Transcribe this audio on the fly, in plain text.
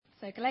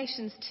So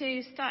Galatians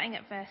 2, starting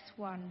at verse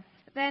 1.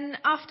 Then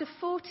after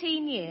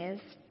 14 years,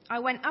 I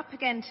went up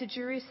again to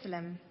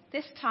Jerusalem,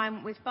 this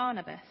time with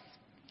Barnabas.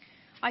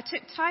 I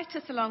took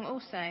Titus along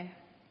also.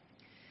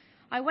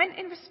 I went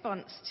in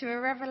response to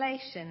a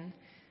revelation,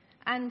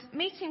 and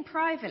meeting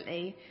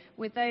privately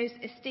with those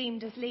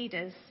esteemed as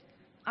leaders,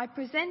 I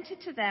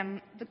presented to them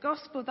the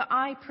gospel that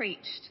I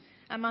preached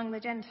among the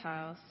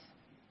Gentiles.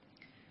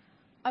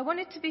 I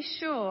wanted to be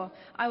sure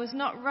I was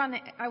not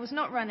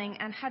running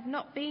and had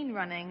not been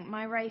running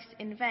my race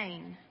in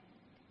vain.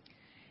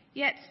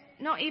 Yet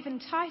not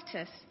even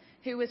Titus,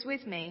 who was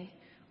with me,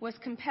 was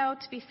compelled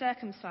to be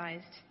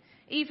circumcised,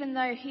 even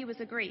though he was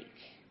a Greek.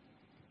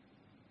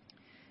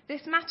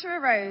 This matter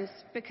arose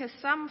because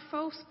some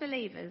false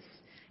believers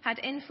had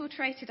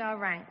infiltrated our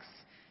ranks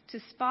to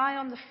spy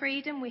on the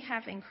freedom we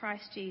have in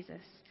Christ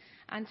Jesus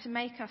and to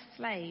make us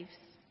slaves.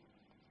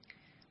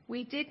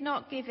 We did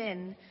not give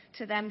in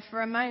to them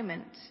for a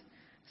moment,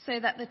 so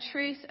that the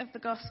truth of the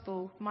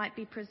gospel might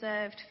be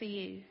preserved for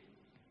you.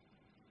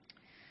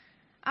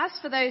 As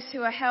for those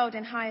who are held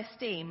in high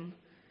esteem,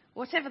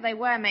 whatever they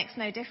were makes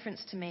no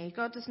difference to me.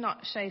 God does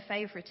not show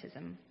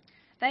favoritism.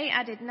 They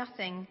added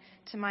nothing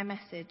to my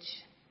message.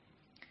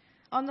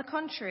 On the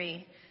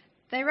contrary,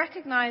 they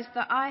recognized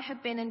that I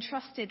had been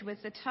entrusted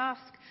with the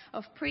task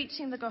of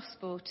preaching the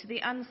gospel to the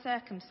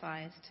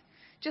uncircumcised,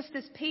 just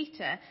as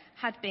Peter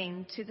had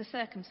been to the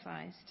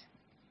circumcised.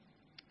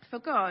 For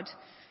God,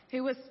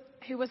 who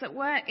was at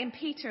work in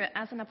Peter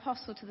as an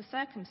apostle to the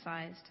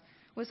circumcised,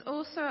 was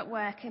also at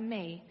work in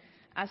me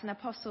as an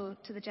apostle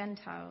to the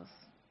Gentiles.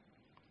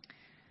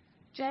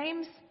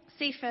 James,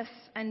 Cephas,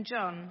 and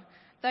John,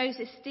 those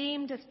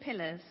esteemed as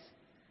pillars,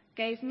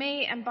 gave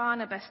me and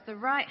Barnabas the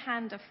right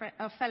hand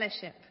of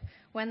fellowship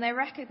when they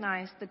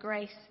recognized the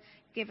grace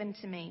given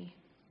to me.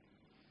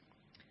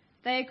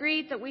 They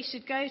agreed that we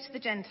should go to the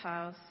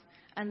Gentiles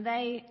and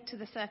they to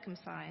the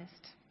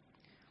circumcised.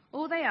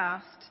 All they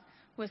asked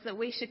was that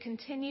we should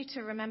continue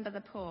to remember the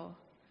poor,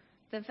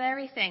 the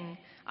very thing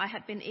I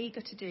had been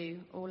eager to do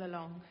all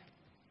along.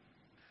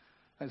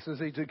 Thanks,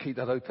 Lizzie. Do keep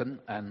that open,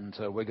 and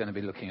we're going to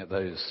be looking at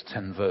those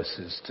 10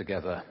 verses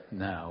together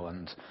now,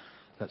 and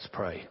let's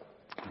pray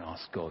and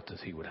ask God that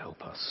he would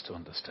help us to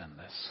understand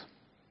this.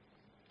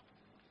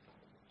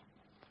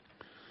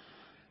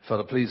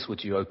 Father, please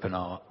would you open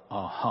our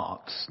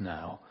hearts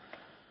now.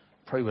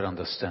 Pray we'd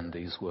understand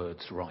these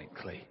words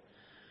rightly.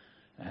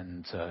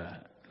 And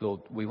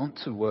Lord, we want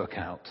to work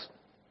out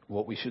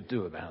what we should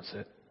do about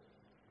it.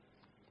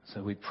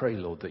 So we pray,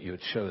 Lord, that you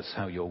would show us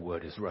how your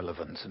word is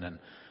relevant, and then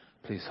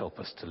please help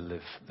us to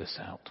live this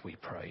out, we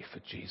pray,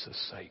 for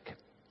Jesus' sake.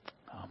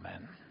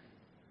 Amen.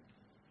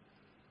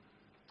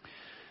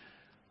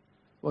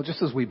 Well,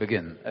 just as we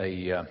begin,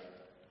 a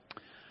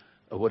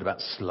word about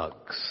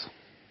slugs.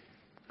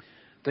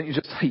 Don't you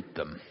just hate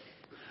them?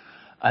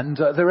 And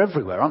they're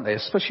everywhere, aren't they?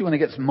 Especially when it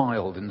gets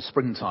mild in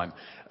springtime.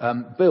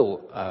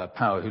 Bill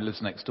Power, who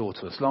lives next door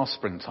to us, last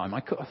springtime,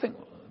 I think,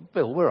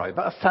 Bill, where are you?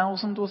 About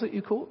 1,000, was it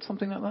you caught?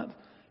 Something like that?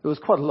 It was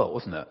quite a lot,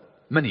 wasn't it?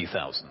 Many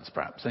thousands,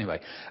 perhaps. Anyway,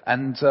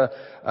 and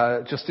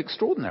just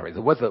extraordinary.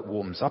 The weather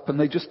warms up and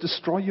they just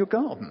destroy your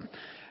garden.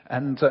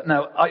 And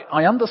now,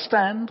 I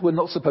understand we're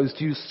not supposed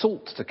to use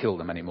salt to kill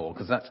them anymore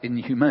because that's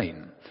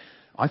inhumane.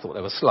 I thought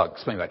they were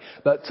slugs, anyway.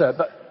 But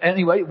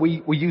anyway,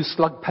 we use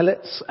slug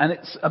pellets, and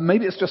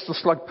maybe it's just the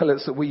slug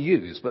pellets that we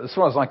use. But as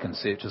far as I can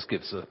see, it just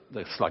gives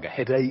the slug a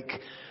headache.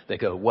 They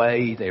go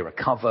away, they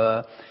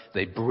recover,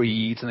 they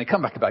breed, and they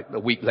come back about a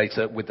week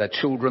later with their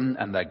children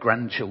and their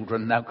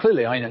grandchildren. Now,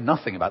 clearly, I know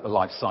nothing about the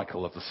life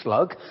cycle of the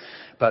slug,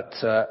 but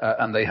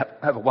and they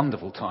have a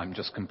wonderful time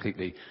just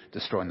completely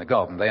destroying the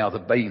garden. They are the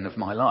bane of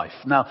my life.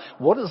 Now,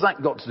 what has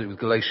that got to do with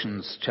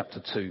Galatians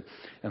chapter 2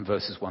 and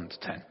verses 1 to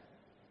 10?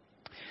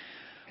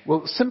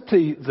 Well,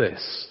 simply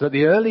this, that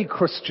the early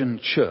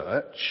Christian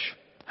church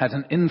had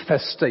an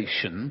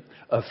infestation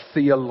of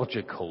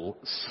theological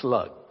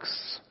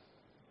slugs.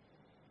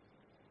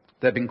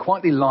 They'd been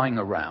quietly lying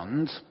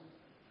around,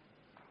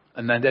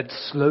 and then they'd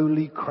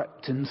slowly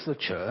crept into the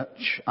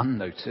church,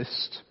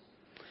 unnoticed,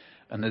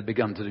 and they'd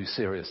begun to do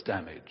serious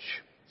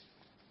damage.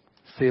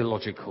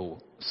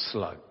 Theological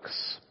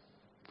slugs.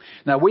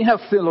 Now, we have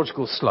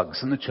theological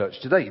slugs in the church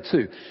today,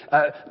 too.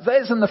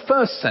 Theirs in the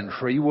first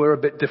century were a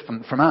bit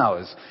different from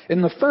ours.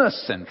 In the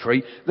first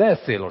century, their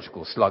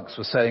theological slugs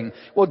were saying,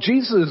 well,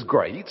 Jesus is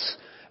great,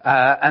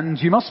 and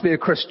you must be a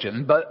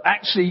Christian, but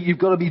actually you've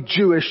got to be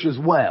Jewish as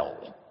well.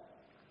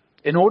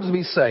 In order to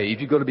be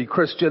saved, you've got to be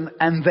Christian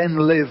and then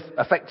live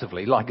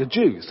effectively like a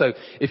Jew. So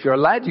if you're a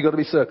lad, you've got to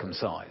be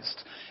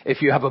circumcised.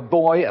 If you have a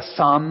boy, a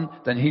son,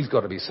 then he's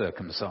got to be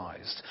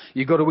circumcised.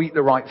 You've got to eat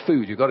the right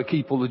food. You've got to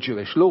keep all the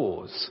Jewish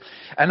laws.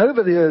 And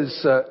over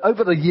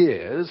the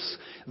years,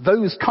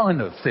 those kind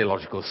of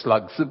theological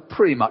slugs have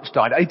pretty much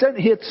died. I don't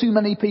hear too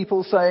many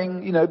people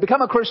saying,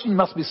 become a Christian, you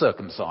must be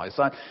circumcised.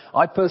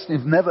 I personally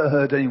have never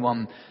heard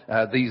anyone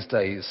these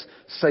days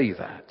say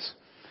that.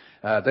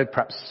 They're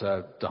perhaps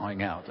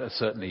dying out,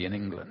 certainly in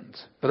England.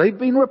 But they've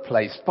been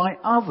replaced by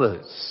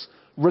others,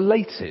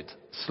 related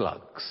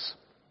slugs.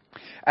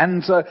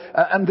 And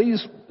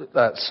these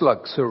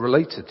slugs who are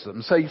related to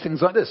them say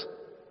things like this.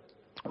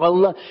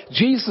 Well,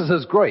 Jesus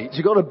is great.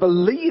 You've got to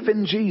believe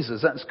in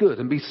Jesus. That's good.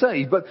 And be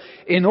saved. But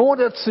in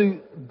order to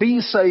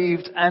be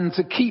saved and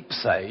to keep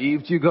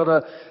saved, you've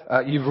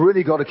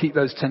really got to keep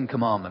those 10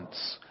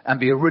 commandments and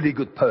be a really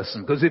good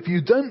person. Because if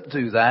you don't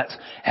do that,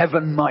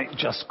 heaven might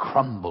just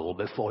crumble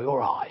before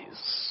your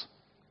eyes.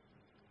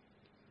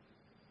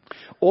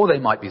 Or they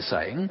might be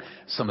saying,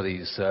 some of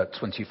these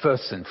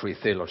 21st century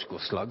theological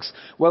slugs,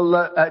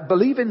 well,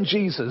 believe in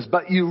Jesus,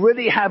 but you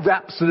really have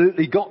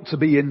absolutely got to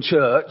be in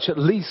church at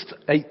least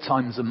 8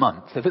 times a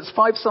month. If it's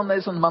 5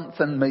 Sundays a month,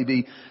 then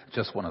maybe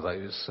just one of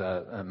those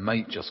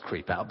may just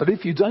creep out. But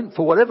if you don't,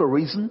 for whatever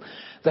reason,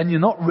 then you're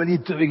not really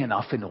doing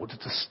enough in order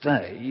to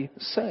stay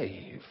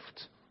saved.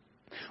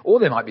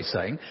 Or they might be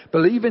saying,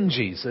 believe in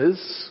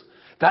Jesus.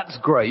 That's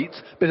great,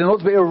 but in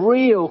order to be a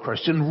real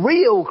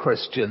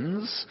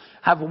Christians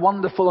have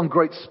wonderful and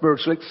great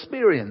spiritual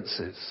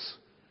experiences.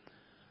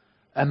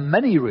 And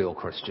many real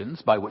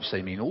Christians, by which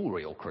they mean all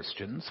real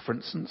Christians, for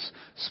instance,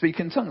 speak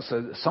in tongues.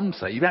 So some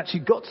say you've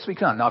actually got to speak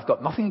in tongues. Now, I've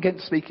got nothing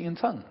against speaking in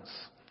tongues.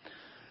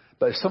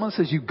 But if someone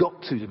says you've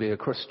got to be a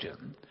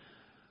Christian,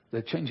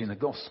 they're changing the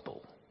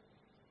gospel.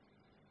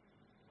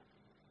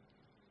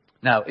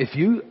 Now, if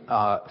you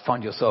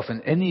find yourself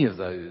in any of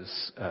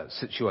those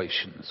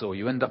situations, or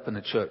you end up in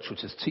a church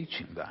which is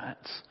teaching that,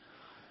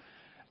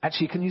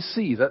 actually, can you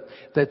see that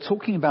they're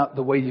talking about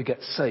the way you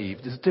get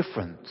saved is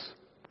different?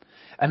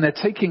 And they're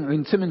Tim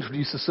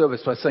introduced the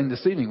service by saying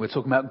this evening we're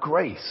talking about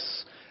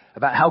grace,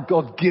 about how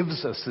God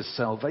gives us this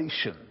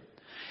salvation.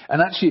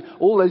 And actually,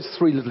 all those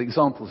 3 little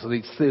examples of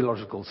these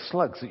theological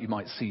slugs that you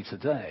might see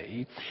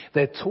today,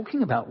 they're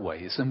talking about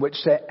ways in which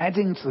they're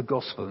adding to the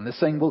gospel. And they're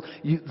saying, well,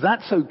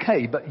 that's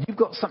okay, but you've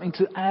got something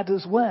to add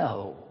as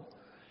well.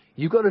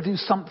 You've got to do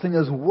something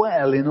as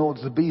well in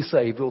order to be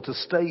saved or to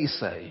stay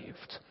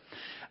saved.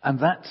 And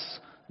that's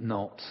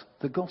not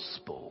the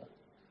gospel.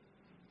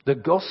 The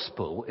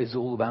gospel is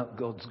all about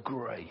God's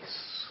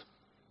grace.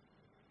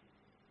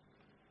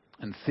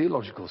 And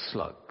theological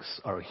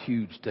slugs are a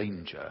huge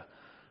danger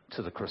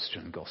to the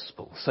Christian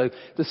gospel. So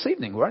this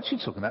evening we're actually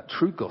talking about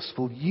true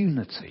gospel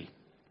unity.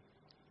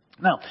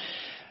 Now,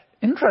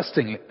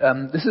 interestingly,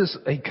 this is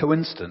a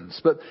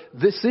coincidence, but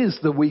this is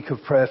the week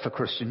of prayer for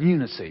Christian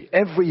unity.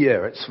 Every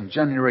year it's from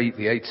January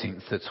the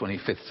 18th to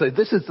 25th. So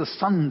this is the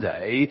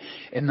Sunday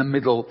in the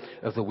middle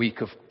of the week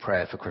of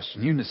prayer for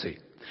Christian unity.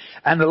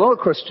 And a lot of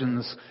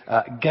Christians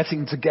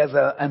getting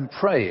together and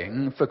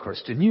praying for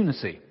Christian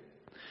unity.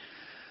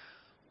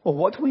 Well,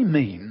 what do we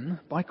mean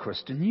by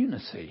Christian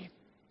unity?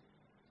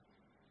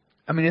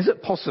 I mean, is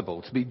it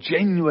possible to be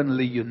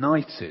genuinely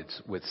united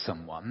with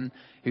someone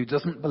who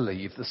doesn't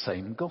believe the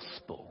same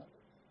gospel?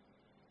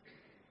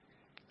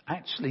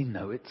 Actually,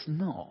 no, it's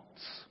not.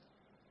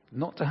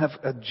 Not to have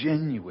a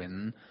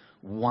genuine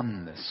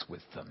oneness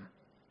with them.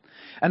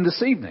 And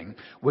this evening,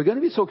 we're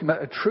going to be talking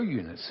about a true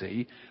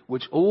unity,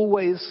 which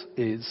always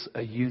is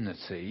a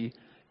unity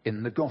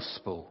in the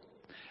gospel.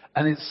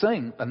 And it's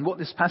saying, and what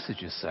this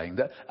passage is saying,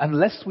 that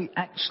unless we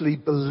actually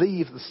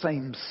believe the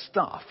same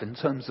stuff in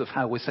terms of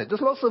how we're saved, there's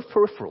lots of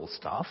peripheral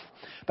stuff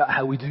about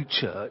how we do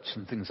church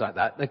and things like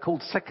that. They're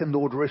called second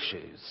order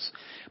issues.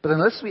 But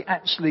unless we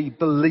actually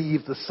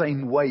believe the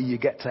same way you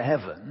get to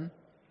heaven,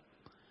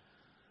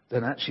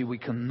 then actually we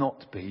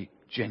cannot be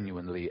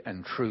genuinely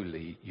and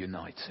truly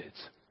united.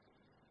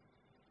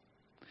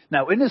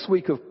 Now, in this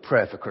week of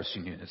prayer for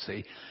Christian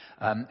unity,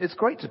 it's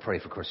great to pray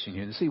for Christian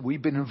unity.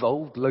 We've been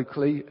involved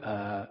locally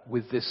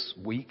with this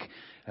week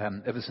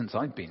ever since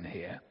I've been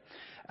here.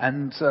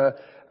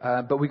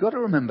 But we've got to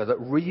remember that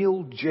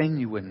real,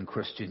 genuine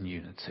Christian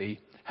unity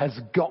has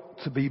got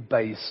to be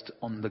based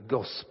on the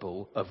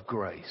gospel of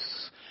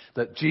grace.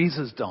 That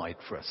Jesus died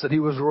for us, that he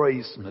was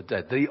raised from the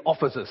dead, that he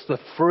offers us the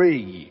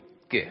free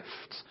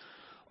gift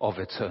of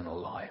eternal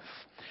life.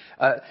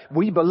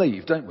 We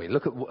believe, don't we?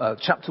 Look at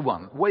chapter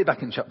 1, way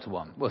back in chapter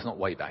 1. Well, it's not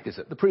way back, is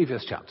it? The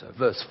previous chapter,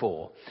 verse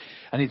 4.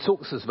 And he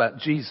talks to us about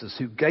Jesus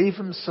who gave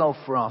himself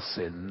for our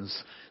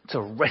sins to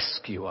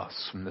rescue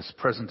us from this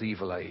present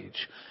evil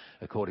age,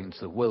 according to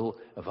the will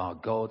of our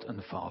God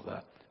and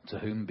Father, to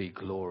whom be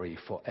glory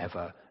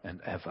forever and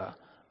ever.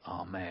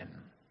 Amen.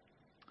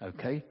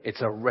 Okay?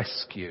 It's a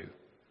rescue.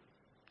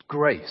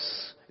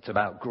 Grace. It's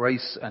about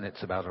grace and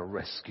it's about a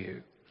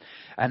rescue.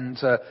 And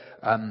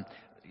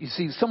you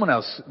see, someone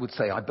else would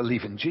say, I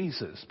believe in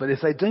Jesus. But if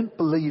they don't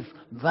believe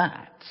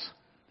that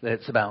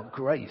it's about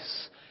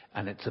grace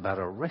and it's about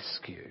a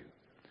rescue,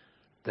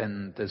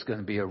 then there's going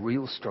to be a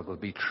real struggle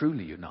to be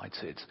truly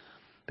united,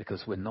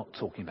 because we're not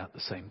talking about the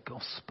same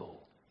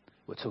gospel.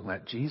 We're talking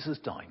about Jesus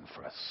dying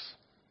for us.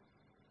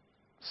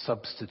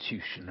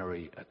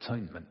 Substitutionary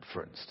atonement,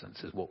 for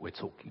instance, is what we're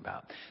talking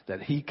about.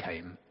 That he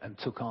came and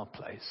took our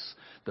place,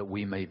 that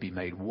we may be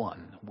made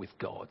one with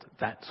God.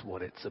 That's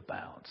what it's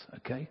about,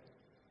 okay?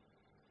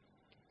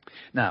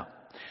 Now,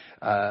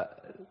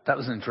 that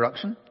was an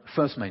introduction.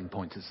 First main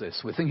point is this.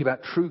 We're thinking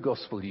about true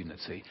gospel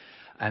unity,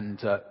 and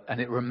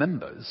it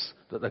remembers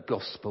that the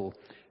gospel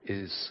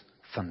is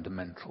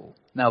fundamental.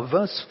 Now,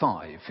 verse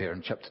 5 here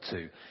in chapter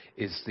 2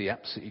 is the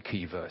absolutely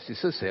key verse. It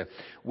says here,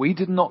 we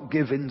did not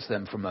give in to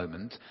them for a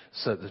moment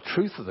so that the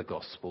truth of the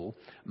gospel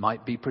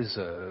might be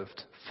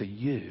preserved for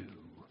you.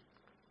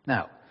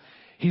 Now,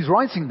 he's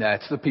writing there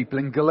to the people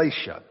in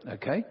Galatia,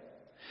 okay?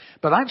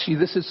 But actually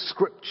this is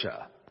scripture.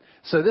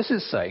 So this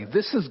is saying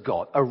this has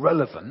got a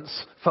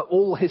relevance for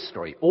all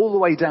history, all the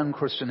way down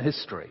Christian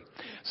history.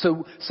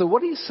 So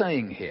what he's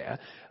saying here,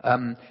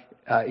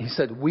 he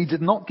said, we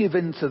did not give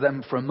in to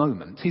them for a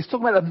moment. He's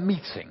talking about a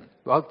meeting.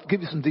 I'll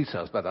give you some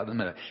details about that in a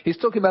minute. He's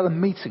talking about a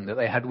meeting that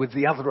they had with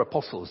the other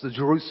apostles, the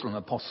Jerusalem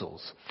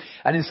apostles.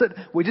 And he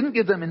said, we didn't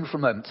give them in for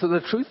a moment so the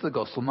truth of the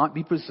gospel might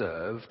be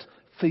preserved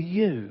for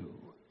you.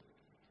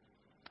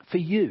 For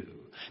you.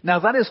 Now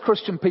that is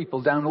Christian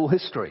people down all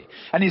history.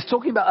 And he's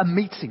talking about a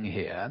meeting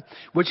here,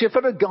 which if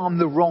it had gone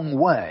the wrong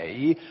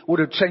way, would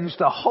have changed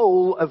the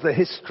whole of the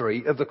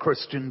history of the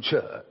Christian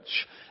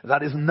church.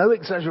 That is no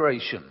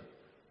exaggeration.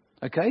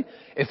 Okay?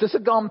 If this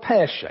had gone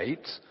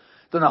pear-shaped,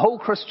 then the whole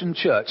Christian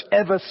church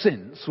ever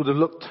since would have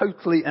looked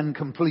totally and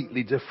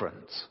completely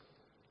different.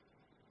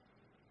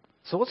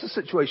 So what's the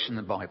situation in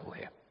the Bible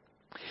here?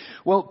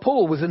 Well,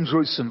 Paul was in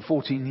Jerusalem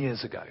 14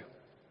 years ago,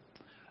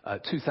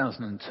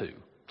 2002.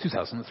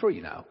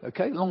 2003 now,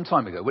 okay? A long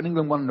time ago, when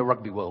England won the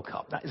Rugby World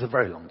Cup. That is a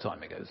very long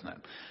time ago, isn't it?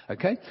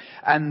 Okay?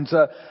 And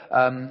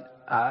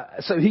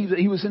so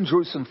he was in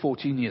Jerusalem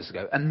 14 years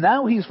ago, and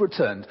now he's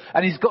returned,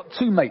 and he's got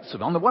two mates with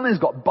him. On the one hand,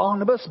 he's got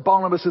Barnabas.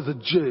 Barnabas is a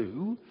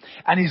Jew,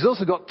 and he's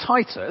also got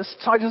Titus.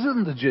 Titus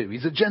isn't a Jew,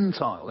 he's a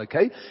Gentile,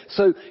 okay?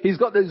 So he's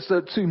got those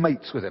two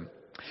mates with him.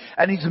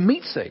 And he's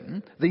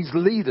meeting these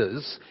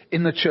leaders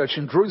in the church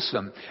in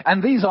Jerusalem.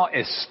 And these are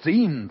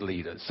esteemed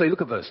leaders. So you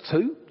look at verse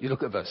 2, you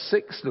look at verse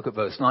 6, look at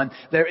verse 9.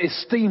 They're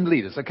esteemed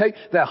leaders, okay?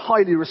 They're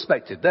highly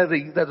respected. They're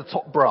the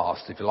top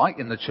brass, if you like,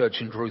 in the church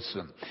in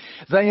Jerusalem.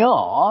 They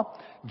are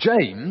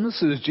James,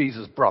 who is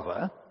Jesus'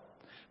 brother,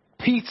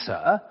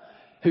 Peter,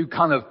 who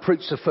kind of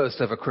preached the first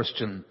ever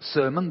Christian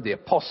sermon, the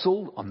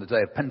apostle on the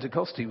day of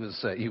Pentecost. He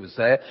was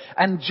there.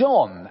 And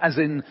John, as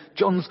in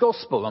John's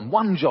Gospel, and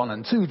 1 John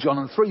and 2 John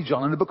and 3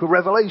 John in the book of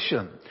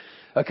Revelation.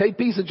 Okay,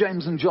 Peter,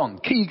 James and John,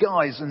 key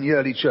guys in the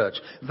early church.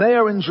 They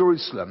are in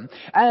Jerusalem.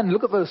 And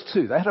look at verse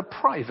 2. They had a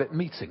private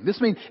meeting.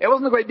 This means it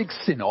wasn't a great big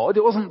synod.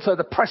 It wasn't,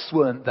 the press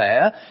weren't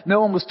there. No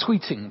one was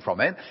tweeting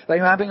from it. They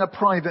were having a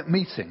private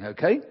meeting,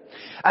 okay?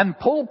 And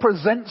Paul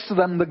presents to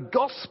them the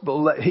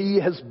gospel that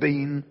he has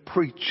been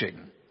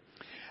preaching.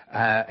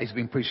 He's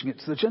been preaching it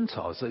to the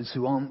Gentiles, those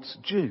who aren't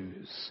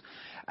Jews.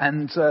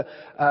 And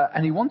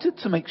he wanted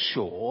to make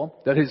sure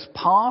that his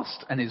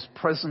past and his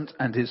present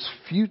and his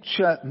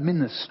future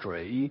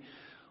ministry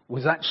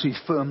was actually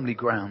firmly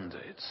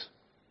grounded.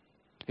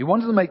 He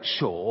wanted to make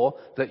sure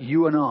that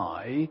you and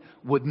I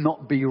would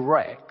not be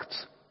wrecked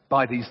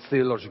by these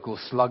theological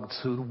slugs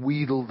who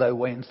wheedled their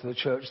way into the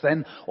church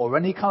then, or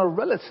any kind of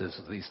relatives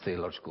of these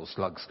theological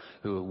slugs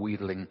who are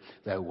wheedling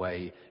their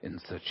way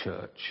into the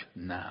church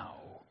now.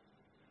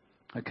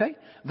 Okay?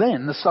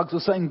 Then the slugs were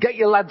saying, get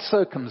your lads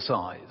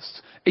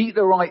circumcised, eat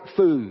the right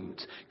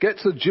food, get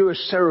to the Jewish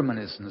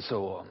ceremonies and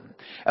so on.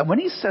 And when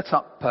he set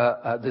up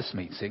this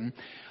meeting,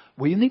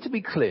 we need to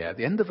be clear, at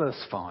the end of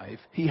verse 5,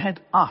 he had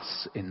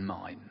us in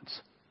mind.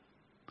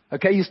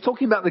 Okay, he's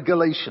talking about the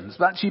Galatians,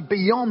 but actually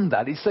beyond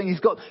that, he's saying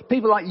he's got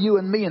people like you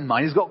and me in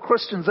mind. He's got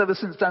Christians ever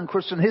since down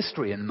Christian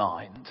history in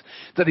mind.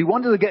 That he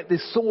wanted to get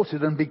this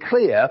sorted and be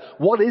clear,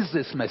 what is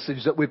this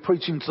message that we're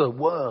preaching to the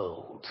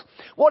world?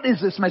 What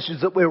is this message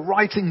that we're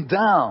writing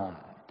down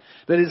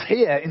that is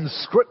here in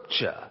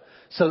Scripture?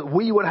 So that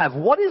we would have,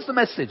 what is the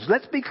message?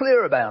 Let's be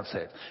clear about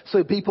it.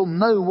 So people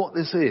know what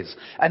this is.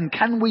 And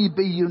can we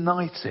be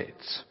united?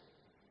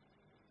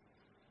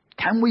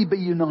 Can we be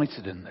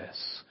united in this?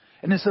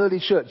 In this early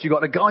church, you've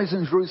got the guys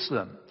in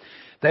Jerusalem.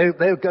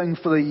 They're going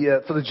for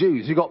the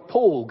Jews. You've got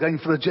Paul going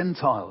for the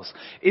Gentiles.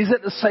 Is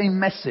it the same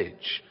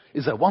message?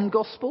 Is there one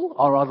gospel,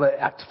 or are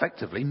there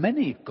effectively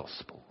many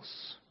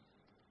gospels?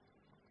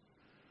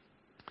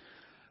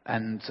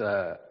 And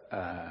so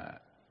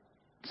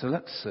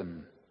let's.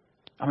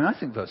 I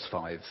think verse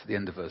 5, the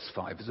end of verse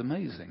 5, is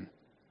amazing.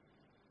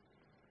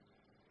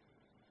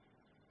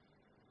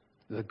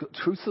 The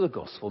truth of the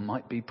gospel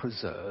might be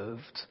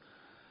preserved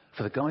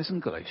for the guys in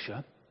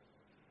Galatia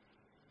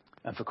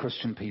and for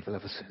Christian people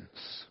ever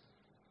since.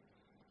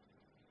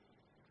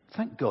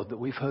 Thank God that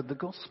we've heard the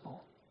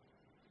gospel.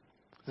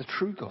 The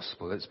true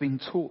gospel that's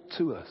been taught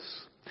to us.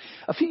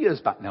 A few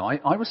years back now,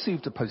 I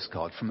received a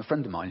postcard from a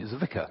friend of mine who's a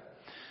vicar.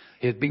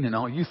 He had been in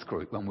our youth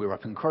group when we were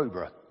up in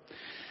Crowborough.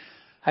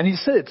 And he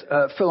said,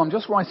 Phil, I'm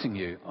just writing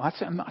you. I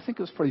think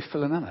it was probably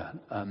Phil and Anna.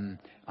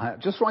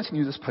 I'm just writing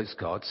you this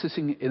postcard,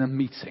 sitting in a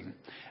meeting.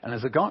 And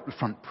there's a guy at the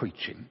front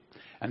preaching.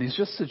 And he's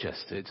just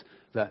suggested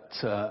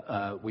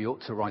that we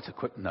ought to write a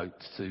quick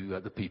note to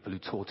the people who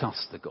taught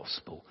us the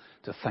gospel,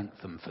 to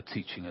thank them for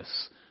teaching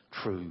us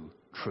true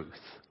truth.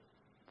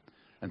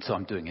 And so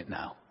I'm doing it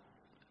now.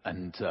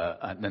 And then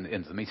at the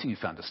end of the meeting, he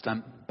found a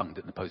stamp, bunged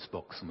it in the post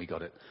box, and we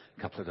got it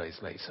a couple of days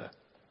later.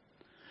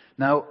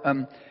 Now,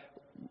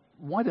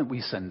 why don't we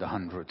send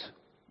 100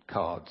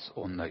 cards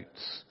or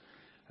notes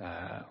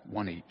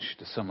one each,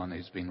 to someone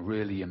who's been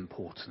really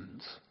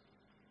important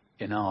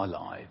in our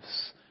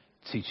lives,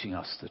 teaching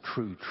us the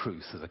true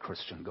truth of the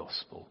Christian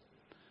gospel.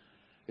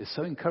 It's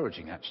so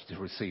encouraging, actually,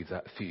 to receive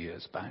that a few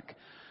years back,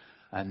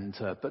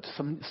 but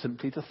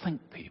simply to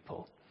thank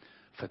people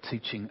for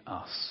teaching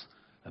us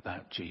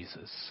about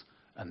Jesus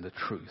and the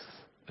truth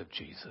of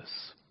Jesus.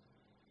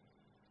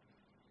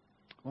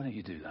 Why don't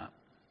you do that?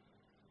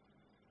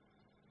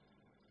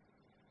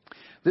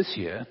 This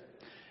year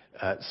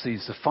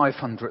sees the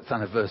 500th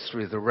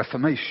anniversary of the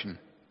Reformation.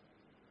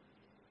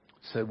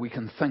 So we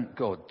can thank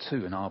God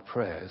too in our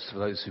prayers for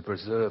those who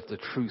preserve the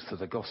truth of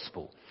the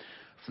gospel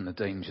from the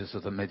dangers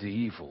of the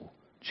medieval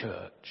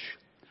church.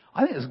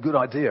 I think it's a good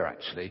idea,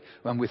 actually,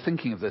 when we're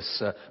thinking of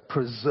this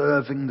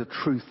preserving the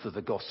truth of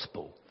the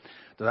gospel,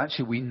 that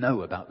actually we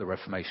know about the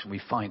Reformation,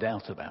 we find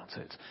out about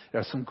it. There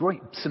are some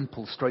great,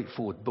 simple,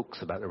 straightforward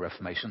books about the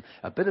Reformation.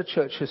 A bit of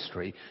church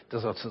history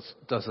does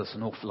us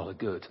an awful lot of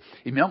good.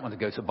 You might want to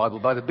go to Bible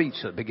by the Beach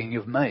at the beginning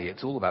of May.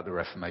 It's all about the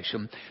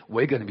Reformation.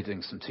 We're going to be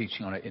doing some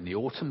teaching on it in the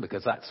autumn,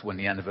 because that's when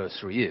the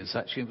anniversary is.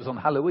 Actually, it was on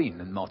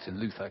Halloween, and Martin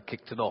Luther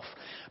kicked it off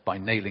by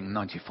nailing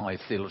 95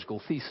 theological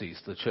theses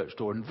to the church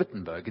door in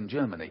Wittenberg in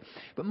Germany.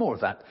 But more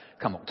of that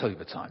come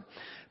October time.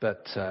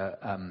 But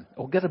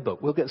or get a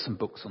book. We'll get some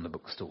books on the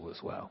bookstall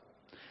as well.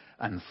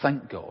 And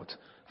thank God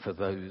for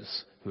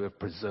those who have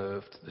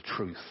preserved the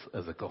truth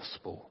of the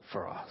gospel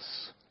for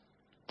us.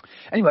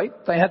 Anyway,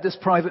 they had this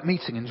private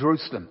meeting in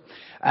Jerusalem.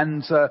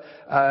 And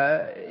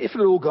if it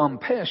had all gone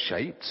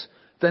pear-shaped,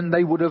 then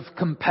they would have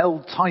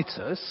compelled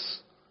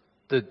Titus,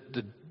 the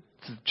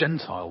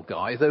Gentile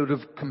guy, they would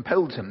have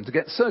compelled him to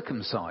get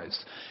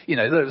circumcised. You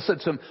know, they would have said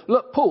to him,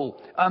 look,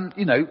 Paul,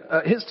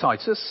 here's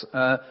Titus.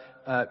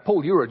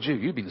 Paul, you're a Jew,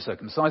 you've been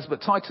circumcised,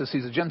 but Titus,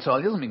 he's a Gentile,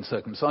 he hasn't been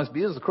circumcised, but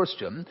he is a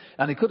Christian,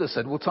 and he could have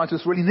said, well,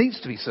 Titus really needs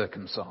to be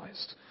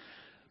circumcised.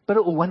 But it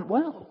all went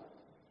well.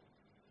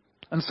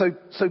 And so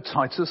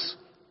Titus,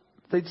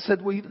 they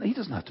said, well, he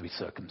doesn't have to be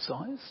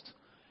circumcised.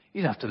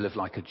 You don't have to live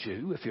like a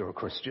Jew if you're a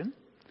Christian.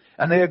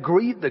 And they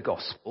agreed the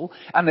gospel,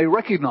 and they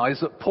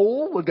recognized that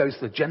Paul would go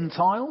to the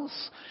Gentiles,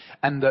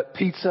 and that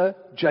Peter,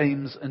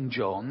 James, and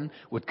John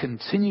would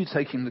continue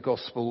taking the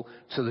gospel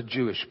to the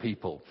Jewish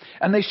people.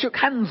 And they shook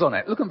hands on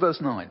it. Look at verse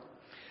 9.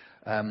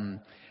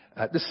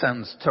 This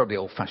sounds terribly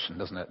old-fashioned,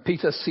 doesn't it?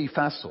 Peter,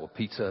 Cephas, or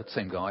Peter,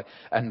 same guy,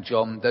 and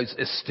John, those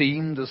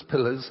esteemed as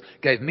pillars,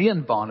 gave me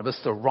and Barnabas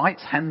the right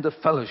hand of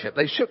fellowship.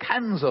 They shook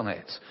hands on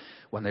it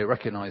when they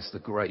recognized the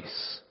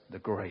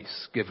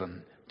grace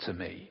given to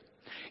me.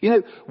 You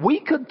know,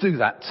 we could do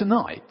that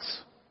tonight.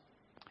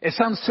 It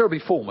sounds terribly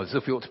formal, as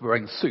if we ought to be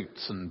wearing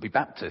suits and be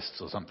Baptists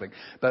or something.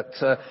 But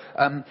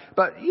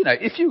you know,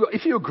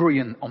 if you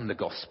agree on the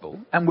gospel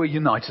and we're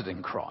united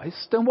in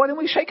Christ, then why don't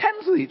we shake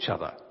hands with each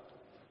other?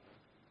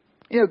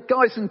 You know,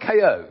 guys in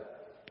KO,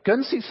 go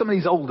and see some of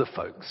these older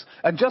folks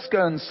and just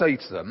go and say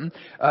to them,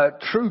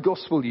 true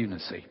gospel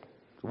unity,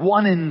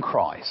 one in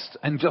Christ,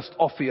 and just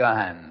offer your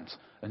hand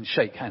and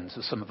shake hands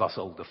with some of us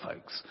older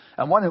folks.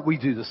 And why don't we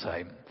do the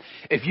same?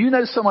 If you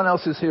know someone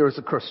else is here as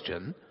a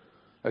Christian,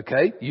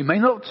 okay, you may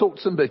not talk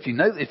to them, but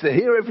if they're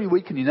here every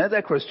week and you know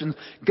they're Christians,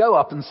 go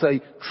up and say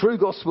true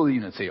gospel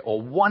unity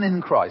or one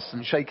in Christ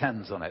and shake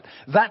hands on it.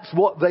 That's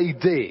what they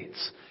did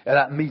at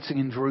that meeting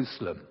in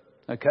Jerusalem.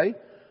 Okay?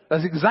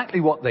 That's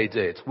exactly what they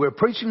did. We're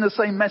preaching the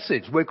same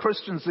message. We're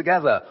Christians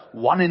together,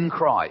 one in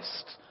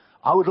Christ.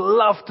 I would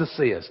love to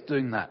see us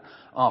doing that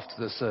after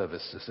the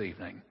service this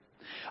evening.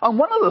 And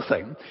one other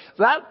thing,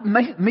 that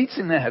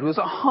meeting they had was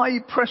a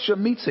high-pressure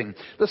meeting.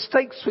 The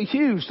stakes were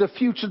huge. The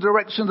future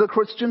direction of the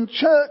Christian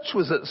church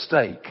was at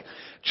stake.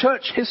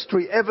 Church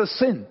history ever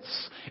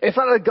since, if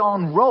that had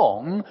gone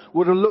wrong,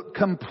 would have looked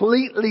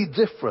completely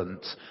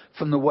different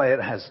from the way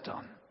it has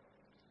done.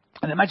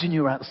 And imagine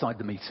you were outside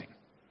the meeting.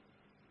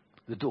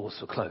 The doors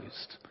were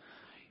closed.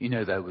 You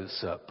know, there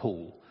was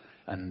Paul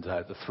and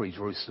the three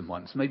Jerusalem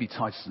ones. Maybe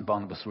Titus and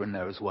Barnabas were in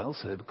there as well,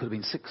 so there could have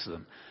been 6 of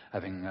them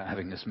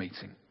having this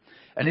meeting.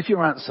 And if you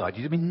were outside,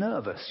 you'd have been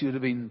nervous. You'd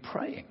have been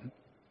praying.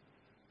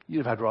 You'd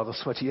have had rather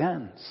sweaty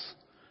hands.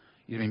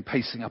 You'd have been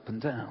pacing up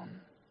and down.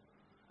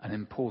 An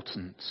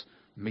important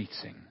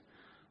meeting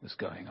was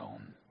going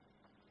on.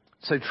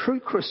 So true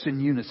Christian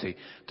unity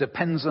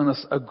depends on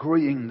us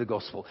agreeing the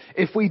gospel.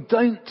 If we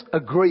don't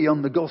agree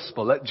on the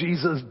gospel, that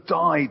Jesus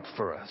died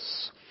for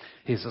us,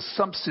 he's a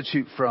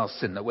substitute for our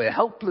sin, that we're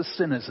helpless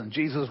sinners and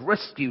Jesus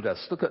rescued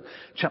us. Look at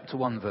chapter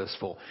 1, verse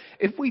 4.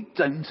 If we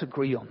don't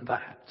agree on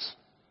that,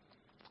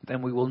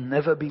 then we will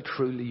never be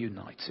truly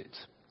united.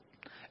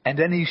 And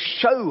any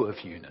show of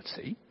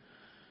unity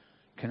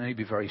can only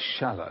be very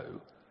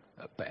shallow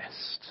at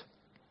best.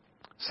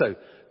 So,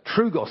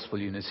 true gospel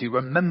unity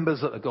remembers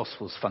that the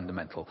gospel is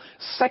fundamental.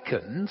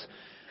 Second,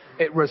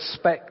 it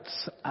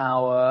respects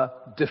our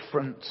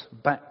different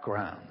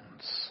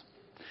backgrounds.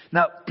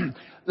 Now,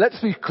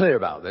 let's be clear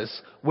about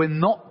this. We're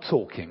not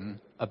talking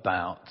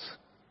about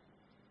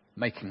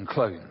making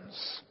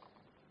clones.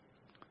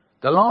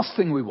 The last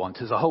thing we want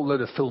is a whole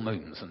load of full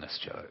moons in this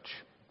church.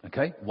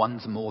 Okay?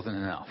 One's more than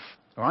enough.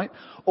 All right?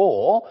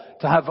 Or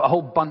to have a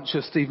whole bunch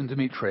of Stephen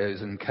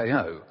Demetrios in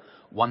KO.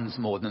 One's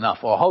more than enough.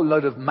 Or a whole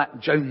load of Matt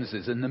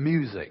Joneses in the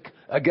music.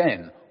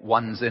 Again,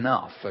 one's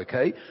enough,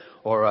 okay?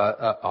 Or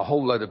a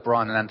whole load of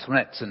Brian and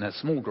Antoinettes in a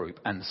small group,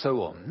 and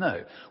so on.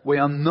 No, we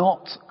are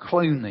not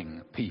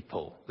cloning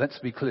people. Let's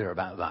be clear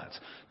about that.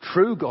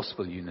 True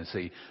gospel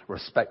unity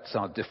respects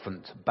our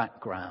different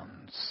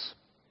backgrounds.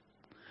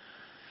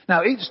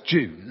 Now, each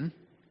June,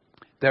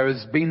 there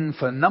has been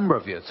for a number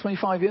of years,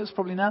 25 years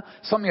probably now,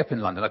 something up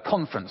in London, a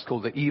conference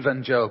called the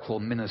Evangelical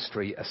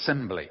Ministry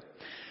Assembly.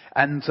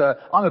 And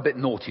I'm a bit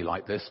naughty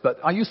like this, but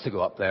I used to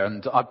go up there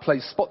and I'd play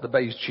Spot the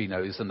Beige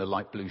chinos and the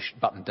light blue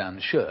button-down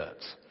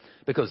shirts,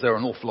 because there are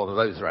an awful lot of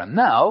those around.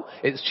 Now,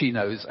 it's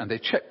chinos and a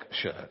check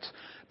shirt.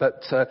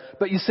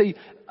 But you see,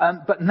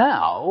 but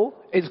now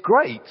it's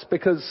great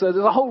because there's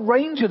a whole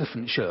range of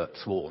different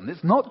shirts worn.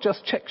 It's not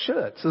just check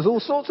shirts. There's all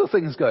sorts of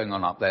things going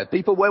on up there.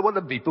 People wear what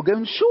the people go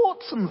in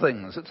shorts and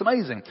things. It's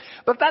amazing.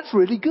 But that's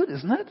really good,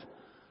 isn't it?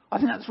 I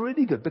think that's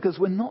really good because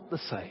we're not the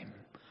same.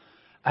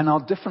 And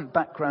our different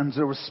backgrounds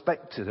are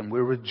respected and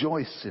we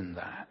rejoice in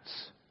that.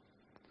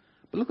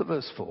 But look at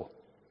verse 4.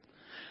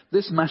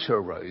 This matter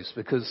arose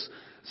because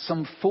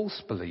some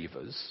false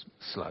believers,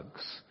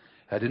 slugs,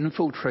 had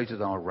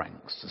infiltrated our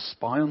ranks to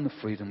spy on the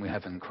freedom we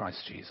have in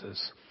Christ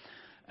Jesus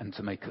and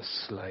to make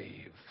us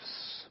slaves.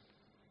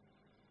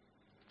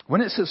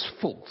 When it says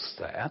false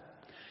there,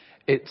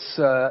 it's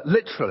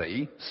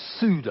literally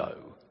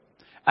pseudo.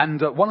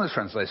 And one of the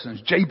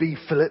translations, J.B.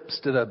 Phillips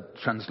did a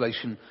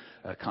translation,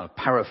 a kind of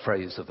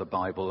paraphrase of the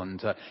Bible, and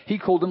he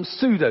called them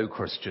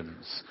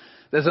pseudo-Christians.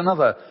 There's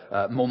another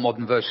more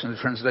modern version of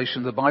the translation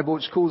of the Bible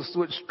which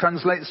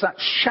translates that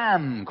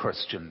sham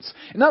Christians.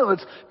 In other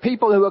words,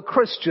 people who are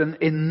Christian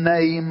in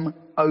name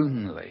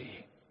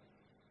only.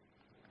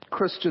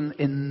 Christian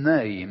in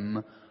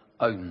name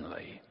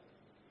only.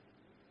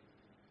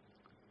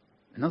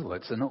 In other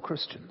words, they're not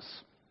Christians.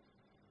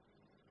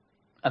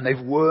 And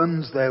they've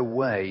wormed their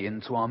way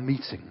into our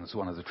meetings,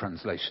 one of the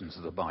translations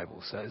of the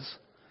Bible says.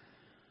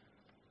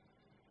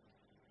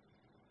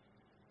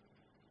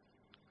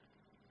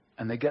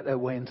 And they get their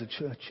way into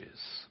churches.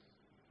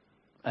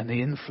 And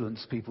they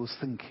influence people's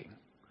thinking.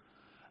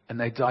 And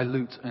they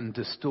dilute and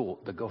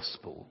distort the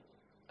gospel.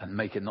 And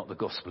make it not the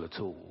gospel at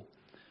all.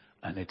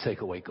 And they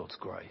take away God's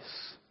grace.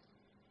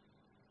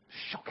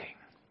 Shocking.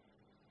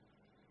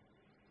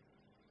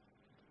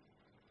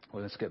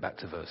 Well, let's get back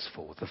to verse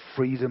 4. The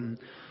freedom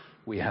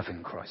we have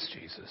in Christ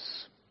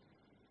Jesus.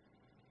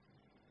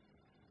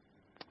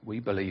 We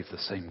believe the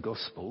same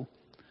gospel,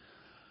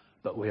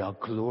 but we are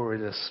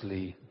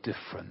gloriously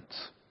different.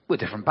 We're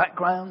different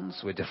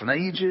backgrounds, we're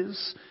different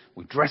ages,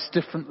 we dress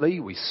differently,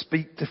 we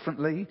speak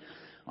differently,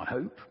 I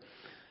hope.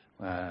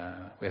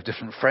 We have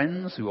different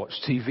friends who watch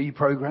TV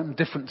programs,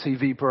 different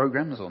TV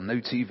programs or no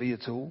TV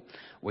at all.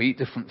 We eat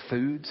different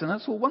foods, and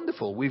that's all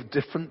wonderful. We have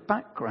different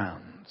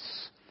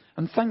backgrounds.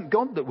 And thank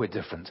God that we're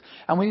different.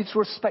 And we need to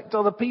respect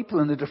other people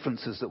and the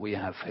differences that we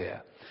have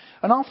here.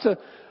 And after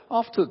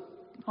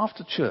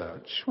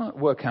church,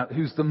 work out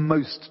who's the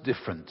most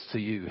different to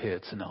you here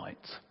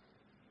tonight.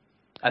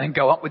 And then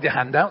go up with your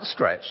hand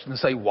outstretched and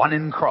say, one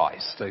in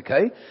Christ,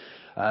 okay?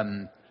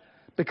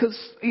 Because,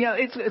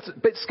 it's a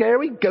bit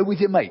scary. Go with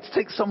your mates.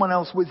 Take someone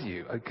else with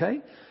you,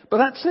 okay? But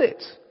that's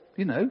it.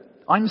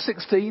 I'm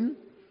 16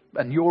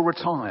 and you're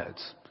retired.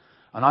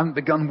 And I haven't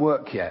begun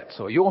work yet.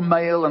 Or you're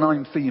male and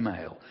I'm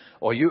female.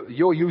 Or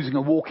you're using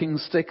a walking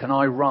stick and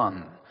I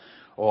run.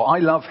 Or I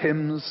love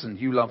hymns and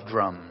you love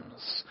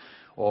drums.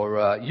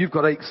 Or you've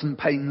got aches and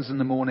pains in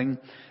the morning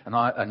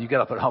and you get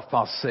up at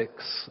 6:30.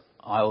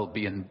 I'll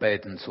be in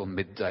bed until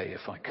midday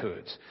if I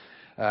could.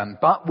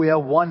 But we are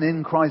one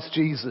in Christ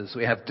Jesus.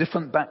 We have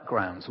different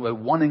backgrounds. We're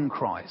one in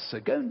Christ. So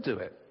go and do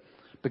it.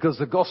 Because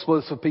the gospel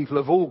is for people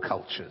of all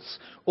cultures,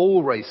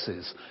 all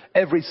races,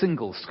 every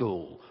single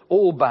school,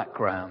 all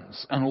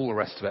backgrounds, and all the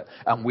rest of it.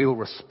 And we'll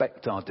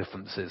respect our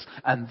differences.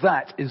 And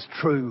that is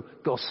true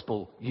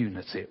gospel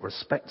unity. It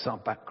respects our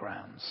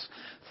backgrounds.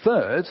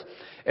 Third,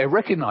 it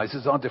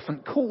recognizes our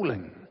different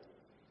calling.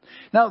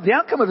 Now, the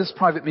outcome of this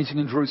private meeting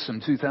in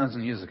Jerusalem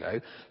 2,000 years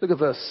ago, look at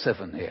verse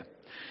 7 here.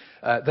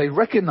 They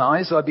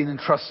recognize I've been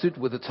entrusted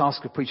with the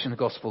task of preaching the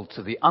gospel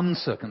to the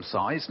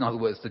uncircumcised, in other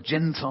words, the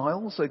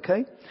Gentiles,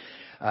 okay?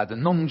 The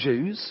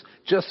non-Jews,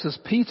 just as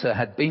Peter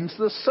had been to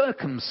the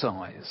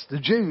circumcised, the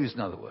Jews, in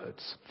other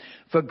words.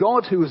 For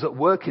God, who was at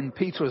work in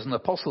Peter as an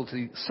apostle to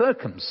the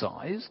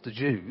circumcised, the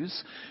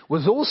Jews,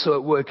 was also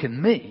at work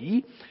in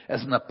me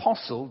as an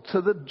apostle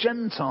to the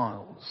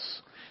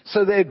Gentiles.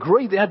 So they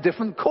agreed they had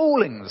different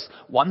callings.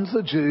 One's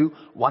a Jew,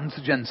 one's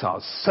a Gentile.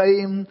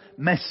 Same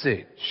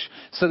message.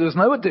 So there was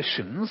no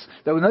additions,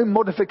 there were no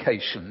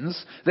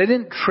modifications. They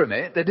didn't trim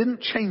it, they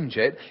didn't change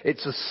it.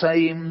 It's the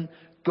same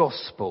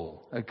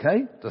gospel,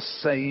 okay? The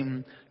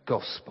same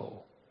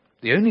gospel.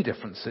 The only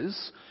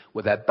differences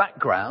were their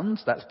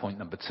backgrounds, that's point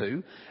number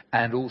 2,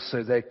 and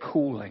also their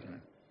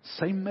calling.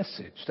 Same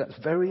message, that's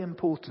very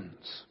important.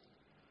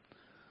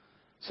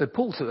 So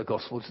Paul took the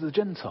gospel to the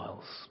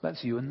Gentiles.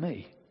 That's you and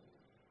me.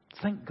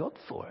 Thank God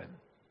for him.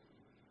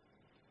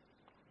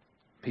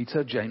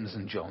 Peter, James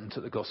and John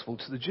took the gospel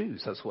to the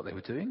Jews. That's what they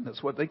were doing.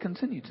 That's what they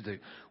continue to do.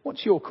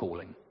 What's your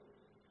calling?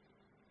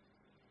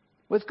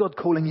 Where's God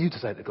calling you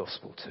to take the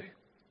gospel to?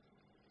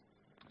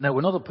 No,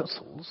 we're not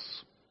apostles.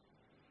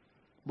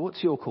 But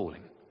what's your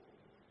calling?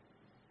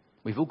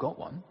 We've all got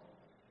one.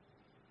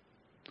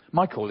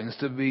 My calling is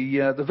to be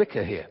the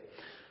vicar here,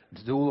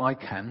 to do all I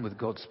can with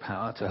God's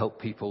power to help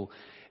people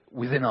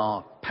within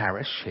our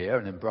parish here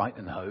and in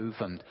Brighton Hove,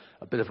 and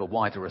a bit of a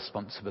wider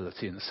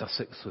responsibility in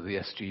Sussex with the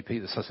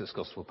SGP, the Sussex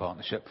Gospel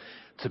Partnership,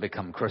 to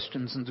become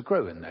Christians and to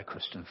grow in their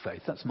Christian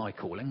faith. That's my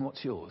calling.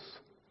 What's yours?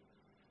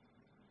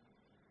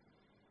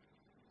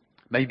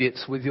 Maybe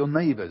it's with your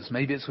neighbours.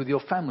 Maybe it's with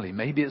your family.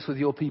 Maybe it's with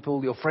your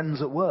people, your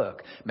friends at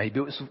work. Maybe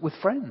it's with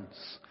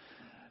friends.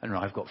 And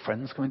I've got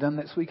friends coming down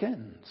next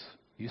weekend.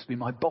 He used to be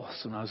my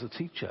boss when I was a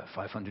teacher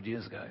 500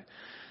 years ago.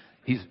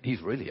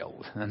 He's really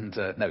old. And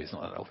no, he's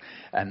not that old.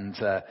 And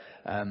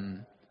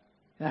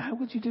how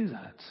would you do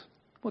that?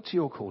 What's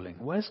your calling?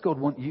 Where's God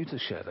want you to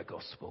share the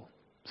gospel?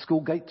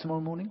 School gate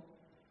tomorrow morning?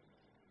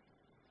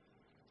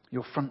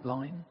 Your front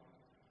line?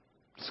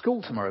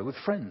 School tomorrow with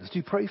friends. Do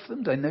you pray for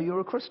them? Do they know you're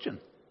a Christian?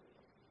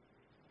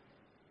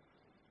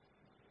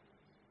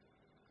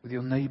 With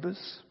your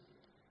neighbours?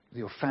 With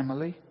your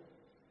family?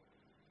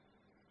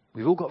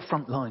 We've all got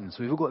front lines.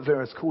 We've all got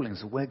various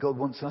callings of where God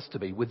wants us to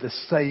be with the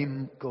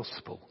same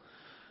gospel.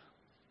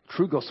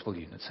 True gospel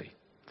unity.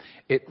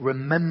 It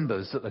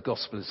remembers that the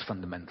gospel is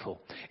fundamental.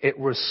 It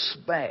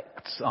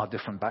respects our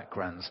different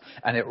backgrounds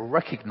and it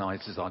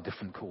recognises our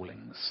different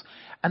callings.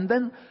 And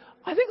then,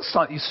 I think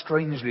slightly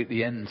strangely at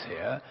the end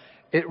here,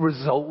 it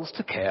resolves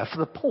to care for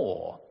the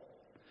poor.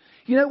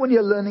 You know when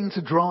you're learning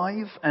to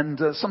drive and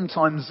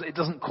sometimes it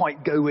doesn't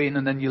quite go in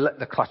and then you let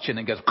the clutch in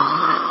and it goes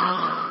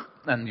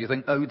and you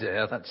think, oh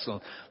dear, that's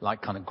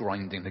like kind of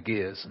grinding the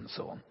gears and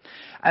so on.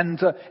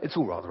 And it's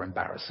all rather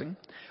embarrassing.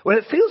 Well,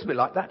 it feels a bit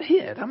like that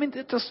here. I mean,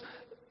 it just,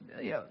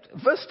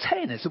 verse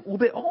 10 is a little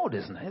bit odd,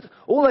 isn't it?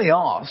 All they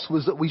asked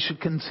was that we should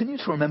continue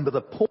to remember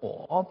the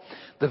poor,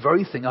 the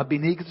very thing I've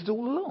been eager to do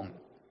all along.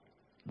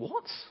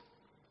 What?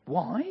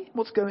 Why?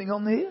 What's going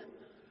on here?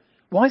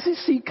 Why is he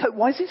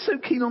so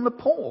keen on the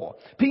poor?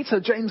 Peter,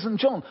 James and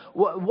John,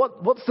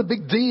 what's the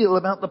big deal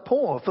about the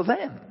poor for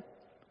them?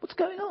 What's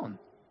going on?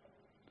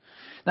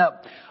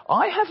 Now,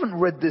 I haven't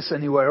read this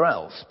anywhere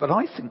else, but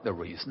I think the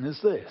reason is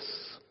this.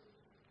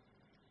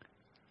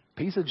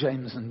 Peter,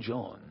 James and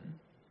John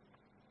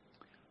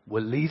were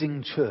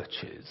leading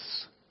churches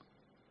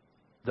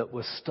that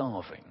were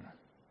starving,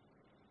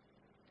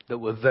 that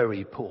were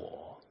very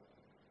poor,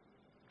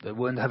 that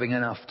weren't having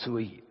enough to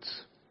eat.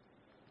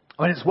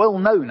 I mean, it's well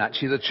known,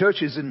 actually, the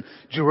churches in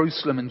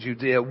Jerusalem and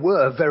Judea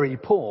were very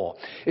poor.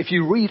 If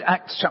you read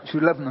Acts chapter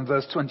 11 and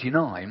verse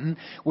 29,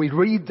 we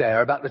read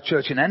there about the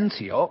church in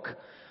Antioch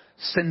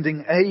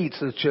sending aid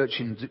to the church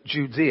in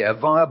Judea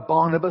via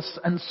Barnabas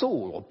and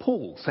Saul, or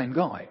Paul, same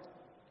guy.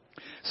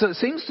 So it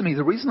seems to me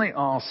the reason they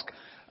ask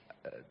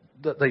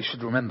that they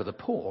should remember the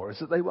poor is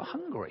that they were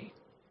hungry.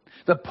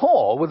 The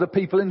poor were the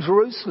people in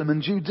Jerusalem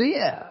and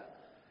Judea,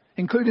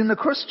 including the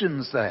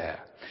Christians there.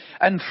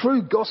 And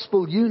true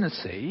gospel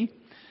unity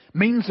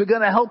means we're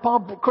going to help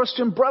our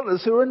Christian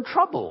brothers who are in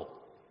trouble.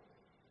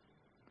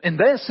 In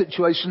their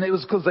situation, it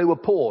was because they were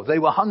poor, they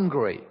were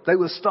hungry, they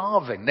were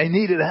starving, they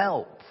needed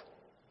help.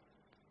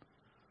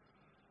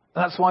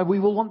 That's why we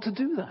will want to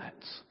do that.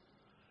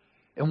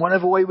 In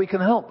whatever way we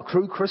can help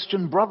true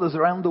Christian brothers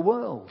around the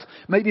world.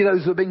 Maybe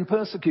those who are being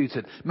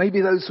persecuted. Maybe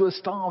those who are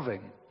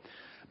starving.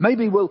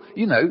 Maybe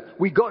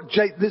we got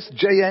this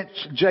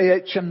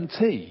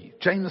JHMT,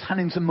 James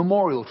Hannington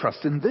Memorial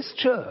Trust, in this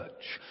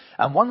church.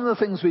 And one of the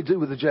things we do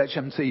with the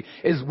JHMT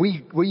is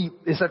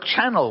it's a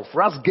channel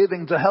for us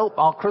giving to help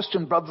our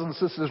Christian brothers and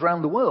sisters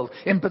around the world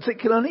in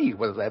particular need,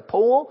 whether they're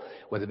poor,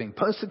 whether they're being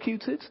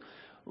persecuted,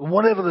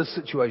 whatever the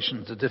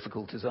situations, the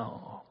difficulties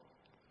are.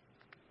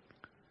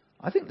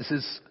 I think this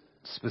is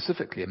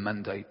specifically a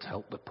mandate to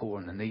help the poor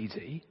and the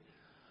needy.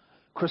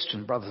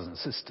 Christian brothers and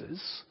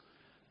sisters,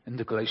 in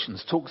the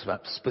Galatians talks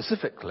about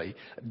specifically,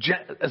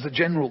 as a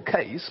general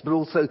case, but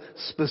also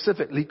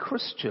specifically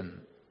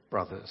Christian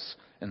brothers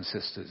and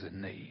sisters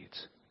in need.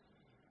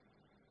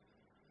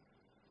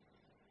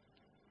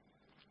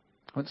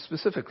 But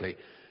specifically,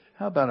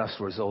 how about us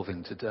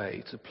resolving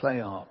today to play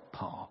our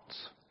part?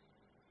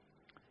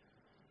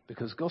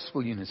 Because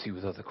gospel unity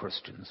with other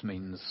Christians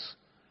means,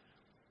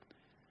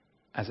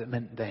 as it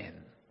meant then,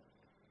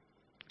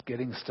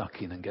 getting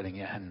stuck in and getting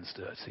your hands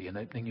dirty and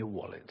opening your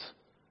wallet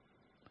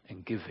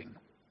and giving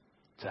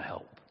to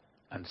help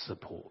and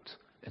support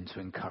and to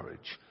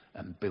encourage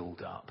and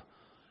build up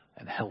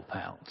and help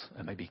out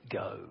and maybe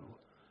go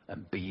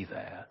and be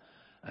there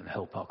and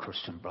help our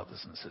Christian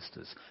brothers and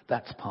sisters.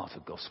 That's part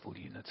of gospel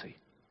unity.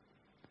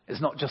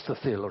 It's not just the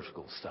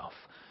theological stuff.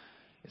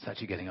 It's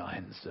actually getting our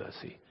hands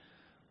dirty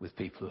with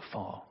people who are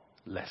far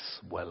less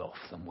well off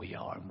than we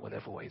are in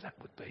whatever way that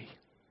would be.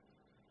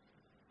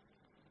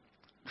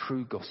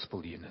 True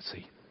gospel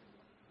unity.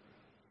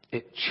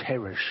 It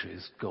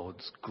cherishes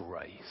God's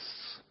grace.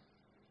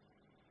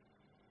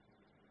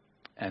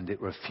 And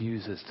it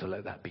refuses to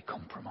let that be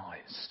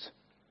compromised.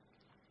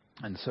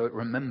 And so it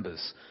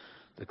remembers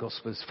the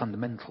gospel is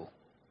fundamental.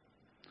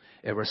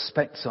 It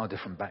respects our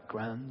different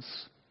backgrounds.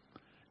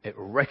 It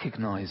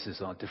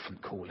recognizes our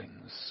different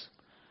callings.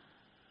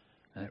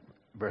 And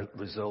it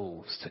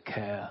resolves to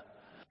care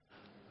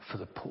for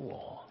the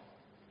poor,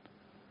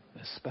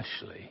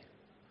 especially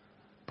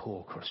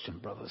poor Christian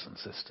brothers and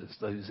sisters,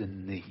 those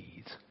in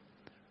need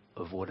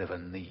of whatever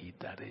need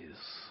that is.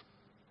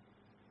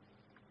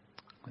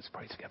 Let's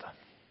pray together.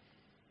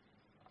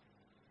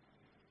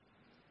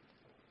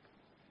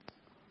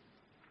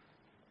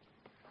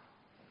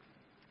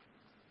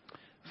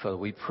 Father,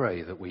 we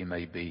pray that we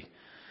may be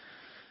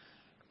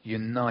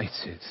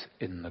united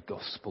in the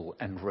gospel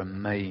and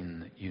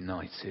remain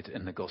united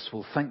in the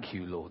gospel. Thank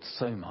you, Lord,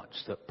 so much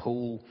that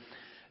Paul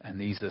and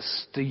these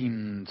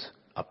esteemed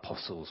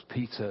apostles,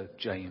 Peter,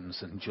 James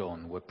and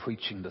John, were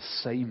preaching the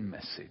same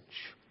message.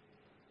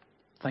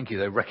 Thank you,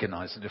 they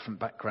recognized the different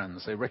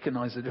backgrounds, they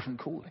recognized the different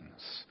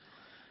callings,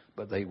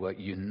 but they were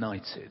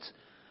united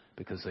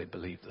because they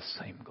believed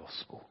the same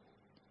gospel.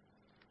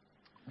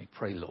 We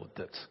pray, Lord,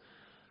 that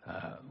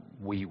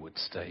we would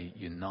stay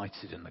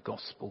united in the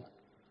gospel,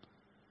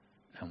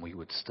 and we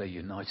would stay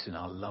united in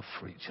our love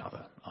for each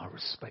other, our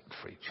respect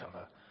for each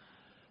other,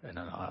 and in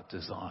our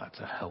desire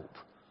to help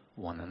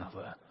one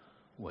another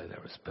where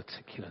there is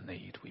particular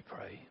need, we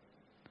pray.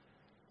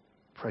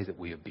 Pray that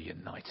we would be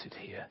united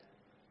here.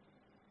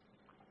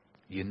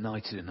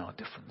 United in our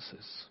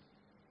differences,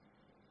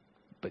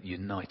 but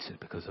united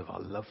because of our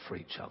love for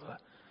each other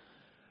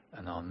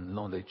and our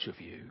knowledge of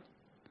you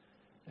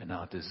and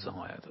our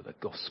desire that the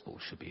gospel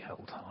should be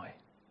held high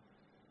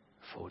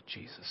for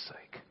Jesus'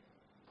 sake.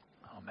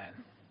 Amen.